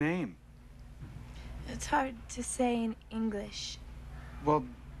name? It's hard to say in English. Well,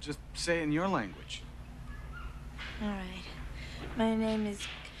 just say it in your language. All right. My name is...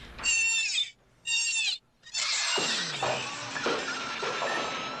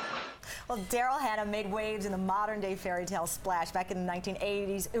 Well, Daryl Hannah made waves in the modern-day fairy tale splash back in the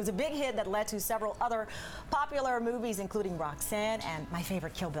 1980s. It was a big hit that led to several other popular movies, including Roxanne and my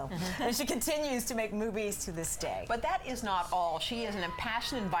favorite, Kill Bill. And she continues to make movies to this day. But that is not all. She is an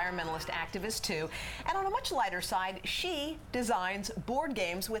impassioned environmentalist activist, too. And on a much lighter side, she designs board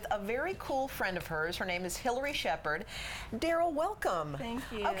games with a very cool friend of hers. Her name is Hillary Shepard. Daryl, welcome. Thank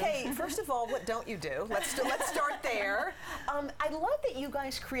you. Okay, first of all, what don't you do? Let's start there. I love that you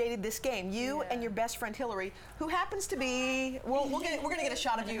guys created this game. You and your best friend Hillary, who happens to be, well, we're going to get a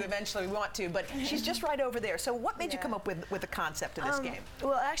shot of you eventually. We want to, but she's just right over there. So what made you come up with the concept of this game?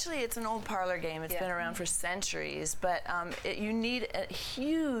 Well, actually, it's an old parlor game. It's been around for centuries, but you need a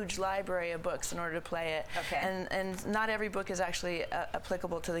huge library of books in order to play it. Okay. And not every book is actually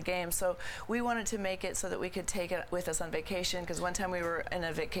applicable to the game. So we wanted to make it so that we could take it with us on vacation, because one time we were in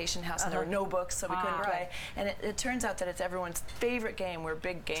a vacation house and there were no books, so we couldn't play. And it turns out that it's everyone's favorite game. We're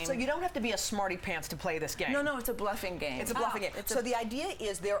big game. So you don't have to be a smarty pants to play this game. No, it's a bluffing game. It's a bluffing game. So the idea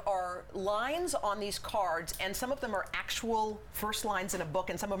is there are lines on these cards, and some of them are actual first lines in a book,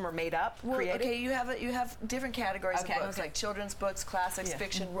 and some of them are made up, created. Okay, you have different categories of books, like children's books, classics,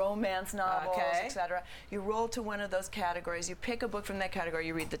 fiction, romance novels, etc. You roll to one of those categories. You pick a book from that category.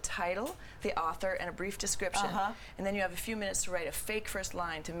 You read the title, the author, and a brief description. And then you have a few minutes to write a fake first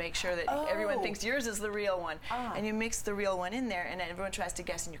line to make sure that everyone thinks yours is the real one. And you mix the real one in there, and everyone tries to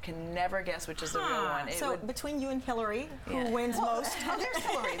guess, and you can never guess which is the real one. So between you and Hillary, who wins most? Oh, there's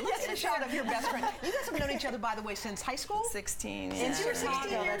Hillary. Let's get a shot of your best friend. You guys have known each other, by the way, since high school? 16. Since you were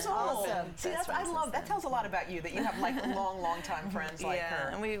 16 years old. Awesome. See, I love that. Tells a lot about you, that you have like long time friends like her.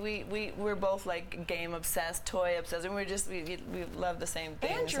 And we're both like game obsessed, toy obsessed, and we love the same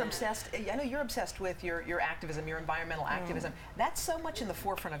things. And you're obsessed. I know you're obsessed with your activism, your environmental activism. That's so much in the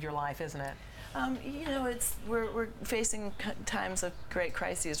forefront of your life, isn't it? You know, we're facing times of great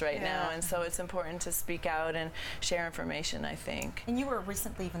crises right now, and so it's important to speak out and share information, I think. And you were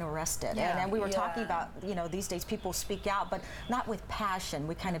recently even arrested, and we were talking about, you know, these days people speak out, but not with passion.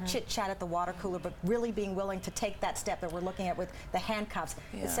 We kind of chit-chat at the water cooler, but really being willing to take that step that we're looking at with the handcuffs.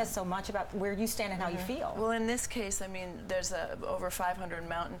 It says so much about where you stand and how you feel. Well, in this case, I mean, there's over 500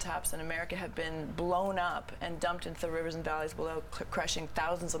 mountaintops in America have been blown up and dumped into the rivers and valleys below, crushing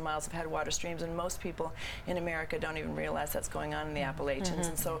thousands of miles of headwater streams. And most people in America don't even realize that's going on in the Appalachians.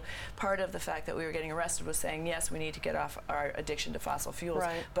 And so part of the fact that we were getting arrested was saying, yes, we need to get off our addiction to fossil fuels,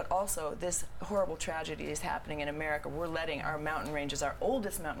 but also this horrible tragedy is happening in America. We're letting our mountain ranges, our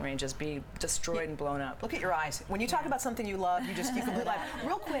oldest mountain ranges, be destroyed and blown up. Look at your eyes. When you talk about something you love, you complete life.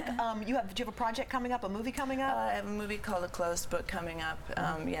 Real quick, do you have a project coming up, a movie coming up? I have a movie called A Closed Book coming up,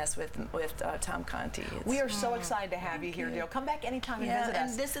 yes, with Tom Conti. We are so excited to have you here, Daryl. Come back anytime and visit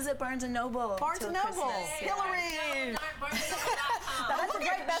us. And this is at Barnes & Noble. Barnes & Noble. Hillary. That's a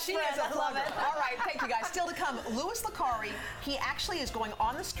great best friend. I love it. All right, thank you guys. Still to come, Louis Licari. He actually is going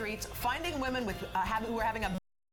on the streets, finding women with who are having a